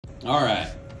All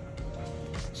right.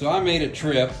 So I made a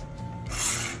trip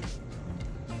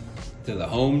to the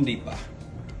Home Depot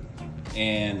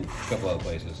and a couple other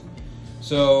places.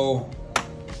 So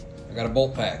I got a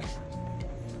bolt pack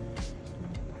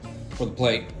for the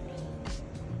plate.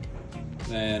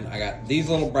 Then I got these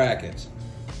little brackets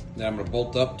that I'm gonna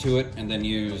bolt up to it, and then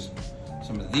use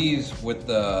some of these with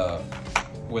the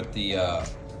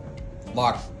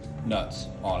lock nuts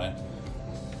on it.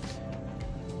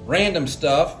 Random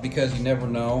stuff, because you never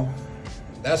know.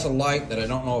 That's a light that I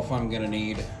don't know if I'm gonna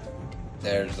need.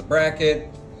 There's the bracket,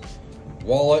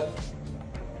 wallet,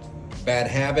 bad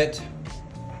habit,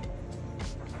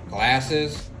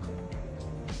 glasses,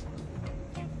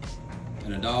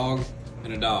 and a dog,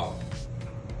 and a dog.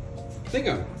 I think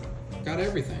I've got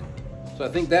everything. So I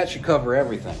think that should cover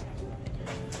everything.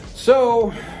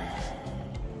 So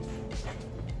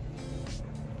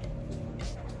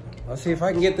let's see if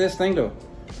I can get this thing to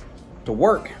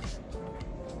work.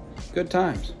 Good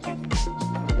times.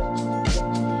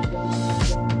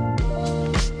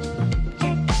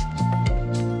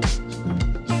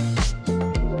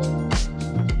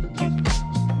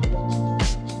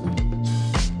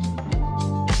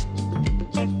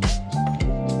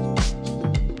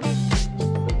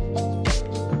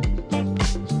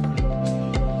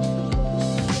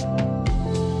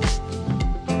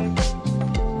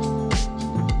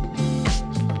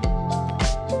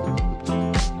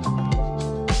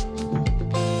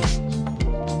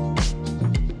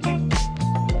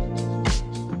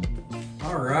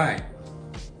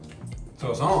 So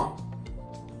it's on.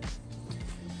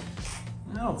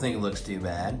 I don't think it looks too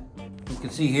bad. You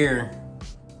can see here,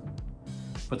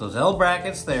 put those L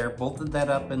brackets there, bolted that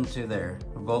up into there,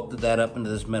 bolted that up into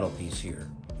this metal piece here.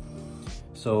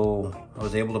 So I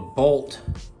was able to bolt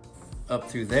up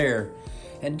through there.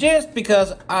 And just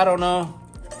because, I don't know,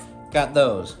 got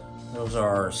those. Those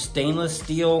are stainless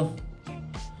steel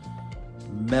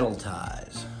metal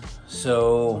ties.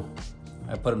 So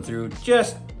I put them through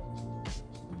just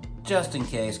in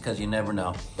case, because you never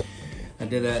know. I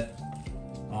did that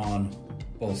on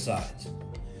both sides.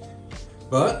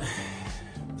 But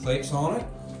plates on it,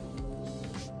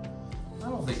 I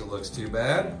don't think it looks too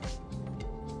bad.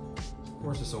 Of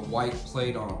course, it's a white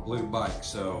plate on a blue bike,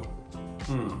 so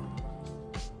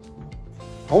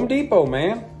Home Depot,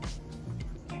 man.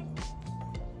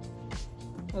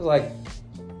 It was like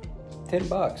 10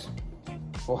 bucks.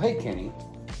 Well, hey, Kenny.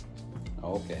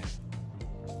 Okay.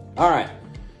 All right.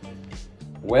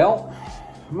 Well,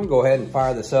 I'm gonna go ahead and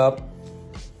fire this up.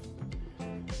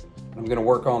 I'm gonna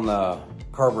work on the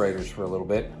carburetors for a little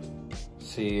bit,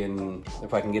 seeing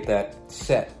if I can get that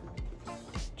set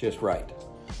just right,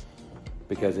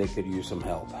 because it could use some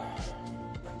help.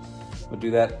 We'll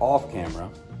do that off camera,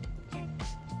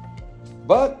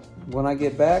 but when I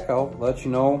get back, I'll let you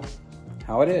know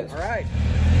how it is. All right,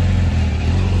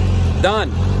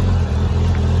 done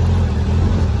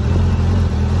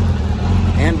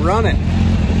and running.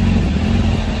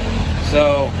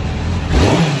 So,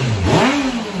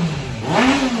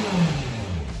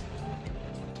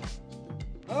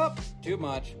 oh, too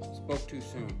much, spoke too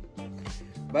soon.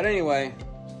 But anyway,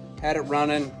 had it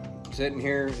running, sitting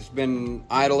here, it's been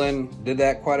idling, did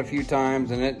that quite a few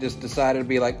times, and it just decided to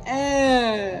be like,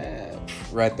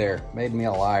 right there, made me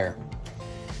a liar.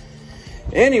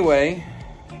 Anyway,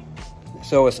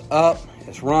 so it's up,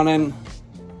 it's running,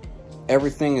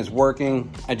 everything is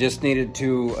working. I just needed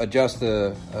to adjust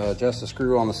the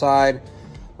screw on the side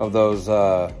of those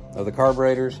of the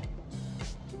carburetors.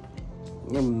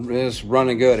 It's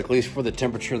running good, at least for the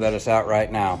temperature that it's out right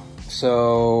now.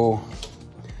 So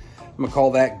I'm gonna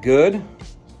call that good.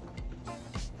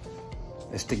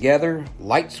 It's together.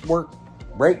 Lights work,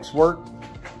 brakes work,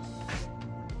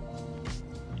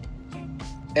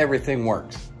 everything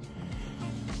works.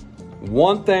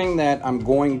 One thing that I'm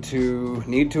going to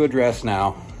need to address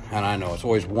now, and I know it's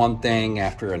always one thing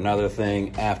after another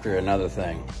thing after another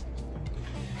thing,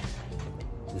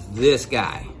 is this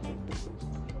guy.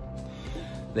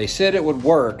 They said it would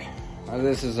work.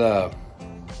 This is I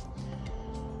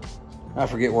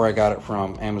forget where I got it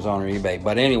from, Amazon or eBay,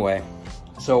 but anyway,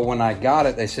 so when I got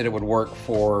it, they said it would work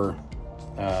for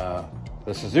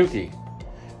the Suzuki,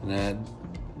 the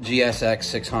GSX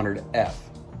 600F,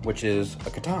 which is a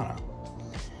katana.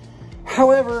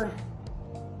 However,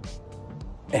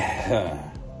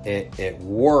 it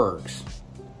works,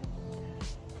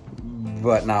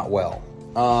 but not well.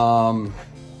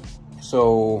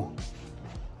 So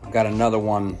I've got another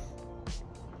one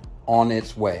on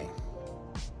its way.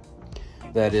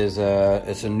 That is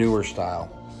it's a newer style.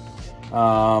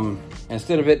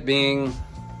 Instead of it being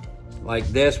like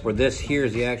this, where this here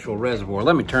is the actual reservoir.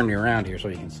 Let me turn you around here so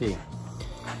you can see.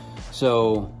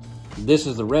 So this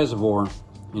is the reservoir,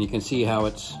 and you can see how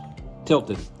it's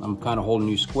tilted. I'm kind of holding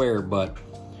you square, but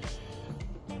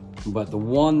the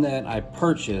one that I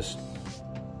purchased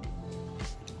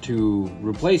to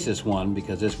replace this one,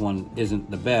 because this one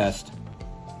isn't the best,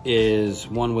 is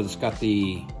one with, it's got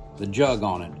the jug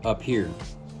on it up here.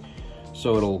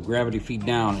 So it'll gravity feed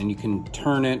down, and you can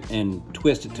turn it and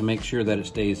twist it to make sure that it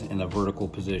stays in a vertical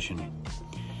position.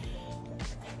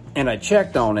 And I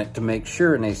checked on it to make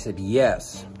sure, and they said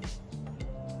yes.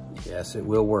 Yes, it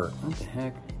will work. What the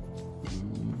heck?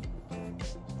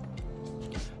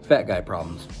 Fat guy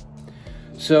problems.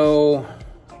 So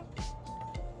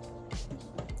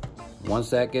once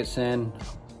that gets in,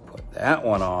 put that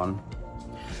one on.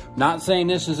 Not saying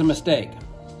this is a mistake.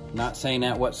 Not saying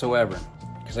that whatsoever,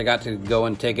 because I got to go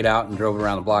and take it out and drove it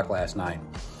around the block last night.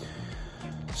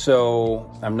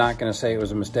 So I'm not going to say it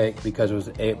was a mistake, because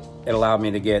it allowed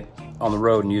me to get on the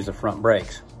road and use the front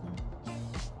brakes.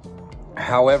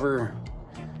 However,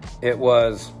 it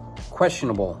was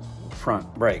questionable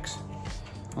front brakes.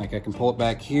 Like, I can pull it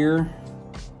back here,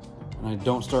 and I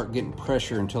don't start getting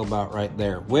pressure until about right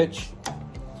there, which,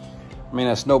 I mean,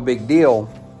 that's no big deal.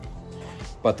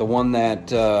 But the one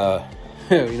that,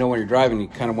 you know, when you're driving, you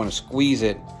kind of want to squeeze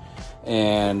it,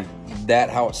 and that,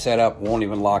 how it's set up, won't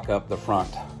even lock up the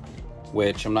front,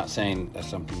 which I'm not saying that's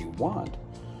something you want.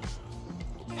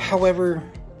 However,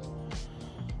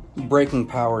 braking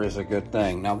power is a good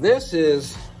thing. Now, this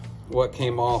is what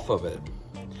came off of it,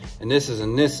 and this is a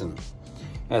Nissan.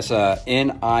 That's a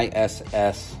N-I-S-S-I-N.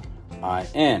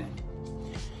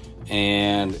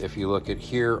 And if you look at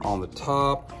here on the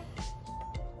top,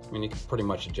 I mean, you can pretty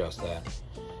much adjust that.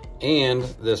 And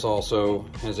this also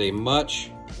has a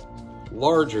much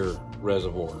larger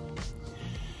reservoir.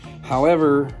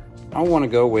 However, I want to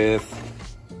go with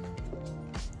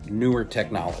newer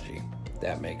technology, if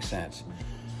that makes sense.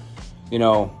 You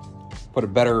know, put a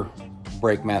better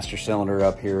brake master cylinder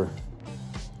up here,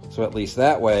 so at least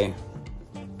that way,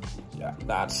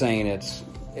 not saying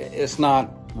it's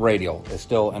not radial, it's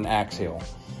still an axial,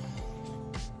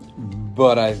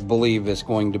 but I believe it's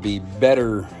going to be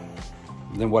better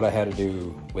than what I had to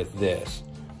do with this.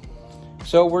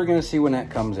 So we're going to see when that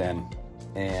comes in,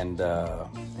 and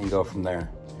go from there.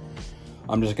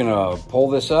 I'm just going to pull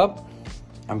this up.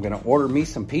 I'm going to order me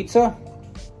some pizza.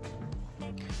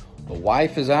 The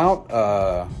wife is out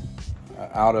of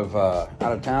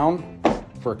town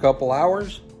for a couple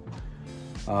hours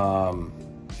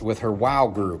with her WOW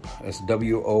group. It's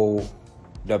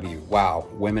W-O-W, WOW,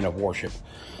 Women of Worship.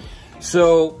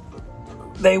 So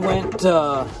they went,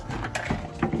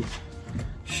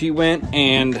 she went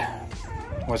and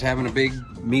was having a big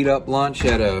meet-up lunch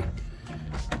at a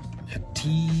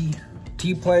tea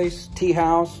place, tea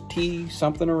house, tea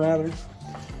something or rather.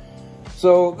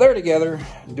 So they're together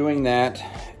doing that,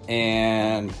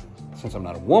 and since I'm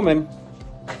not a woman,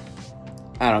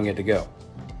 I don't get to go.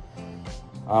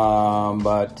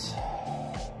 But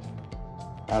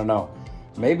I don't know.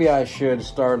 Maybe I should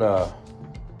start a,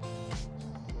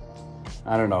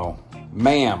 I don't know,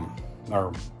 ma'am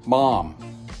or mom,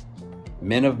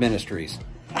 Men of Ministries.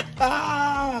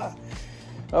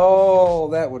 Oh,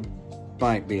 that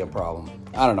might be a problem.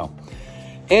 I don't know.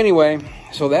 Anyway,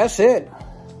 so that's it.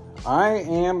 I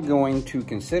am going to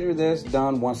consider this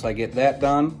done once I get that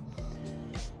done.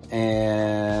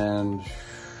 And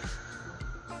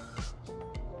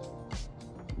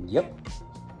yep,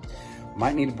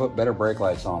 might need to put better brake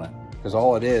lights on it, because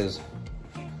all it is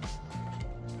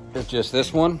just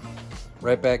this one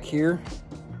right back here,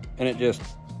 and it just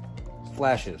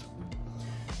flashes,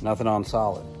 nothing on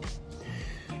solid.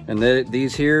 And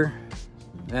these here,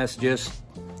 that's just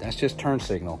turn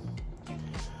signal,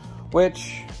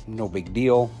 which no big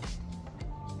deal.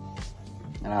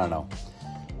 And I don't know,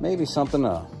 maybe something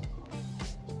I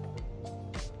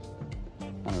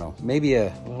don't know, maybe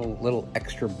a little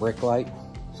extra brake light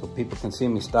so people can see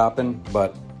me stopping.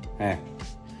 But on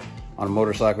a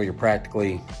motorcycle, you're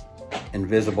practically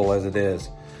invisible as it is.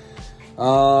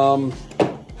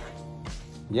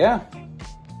 Yeah,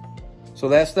 so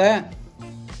that's that.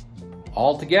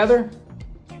 All together,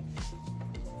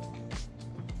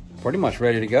 pretty much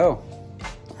ready to go.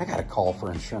 I got to call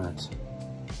for insurance.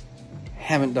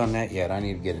 Haven't done that yet. I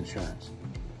need to get insurance.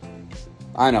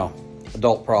 I know,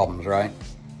 adult problems, right?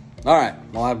 All right,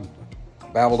 well, I've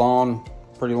babbled on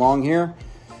pretty long here,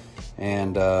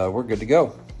 and we're good to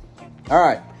go. All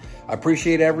right, I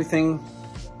appreciate everything.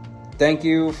 Thank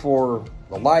you for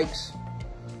the likes,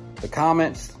 the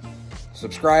comments,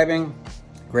 subscribing.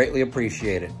 Greatly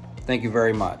appreciate it. Thank you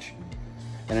very much.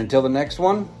 And until the next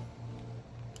one,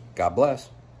 God bless.